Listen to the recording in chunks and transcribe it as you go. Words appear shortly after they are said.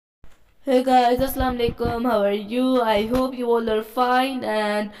Hey guys, Assalamu alaikum. How are you? I hope you all are fine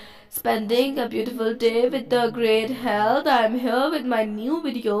and spending a beautiful day with the great health. I'm here with my new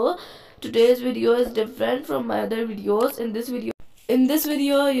video. Today's video is different from my other videos. In this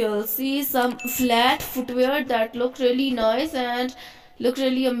video, you'll see some flat footwear that look really nice and look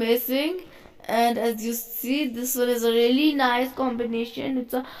really amazing. And as you see, this one is a really nice combination.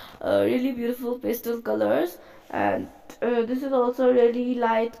 It's a really beautiful pastel colors, and this is also a really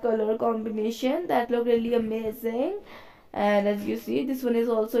light color combination that look really amazing. And as you see, this one is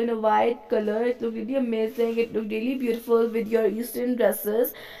also in a white color. It look really amazing. It look really beautiful with your eastern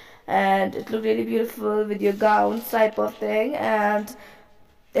dresses, and it looked really beautiful with your gowns type of thing. And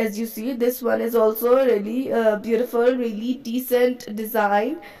as you see, this one is also really beautiful, really decent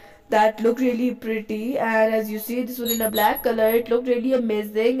design that look really pretty. And as you see, this one in a black color, it looked really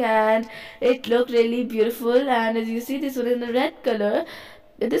amazing and it looked really beautiful. And as you see, this one in a red color,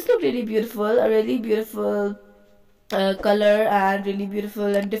 this looked really beautiful, a really beautiful color and really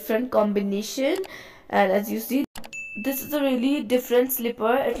beautiful and different combination. And as you see, this is a really different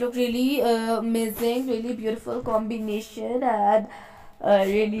slipper. It looked really amazing, really beautiful combination and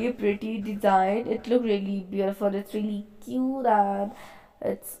really pretty design. It looked really beautiful. It's really cute and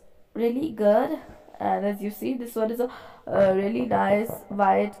it's really good. And as you see, this one is a really nice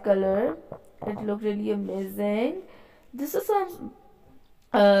white color. It looked really amazing. This is some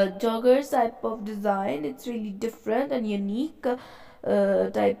joggers type of design. It's really different and unique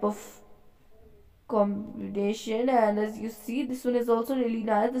type of combination. And as you see, this one is also really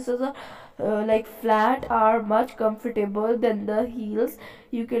nice. This is a like flat are much comfortable than the heels.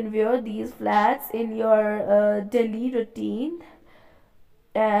 You can wear these flats in your daily routine,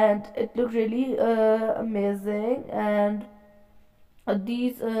 and it looked really amazing. And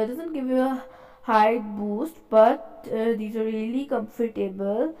these doesn't give you a height boost, but these are really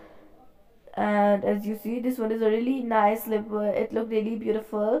comfortable. And as you see, this one is a really nice slipper. It looked really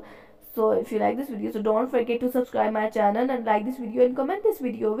beautiful. So if you like this video, so don't forget to subscribe my channel and like this video and comment this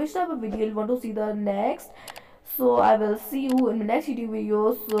video which type of video you want to see the next. So I will see you in the next YouTube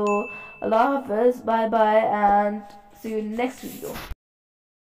video. So Allah Hafiz, bye bye, and see you in the next video.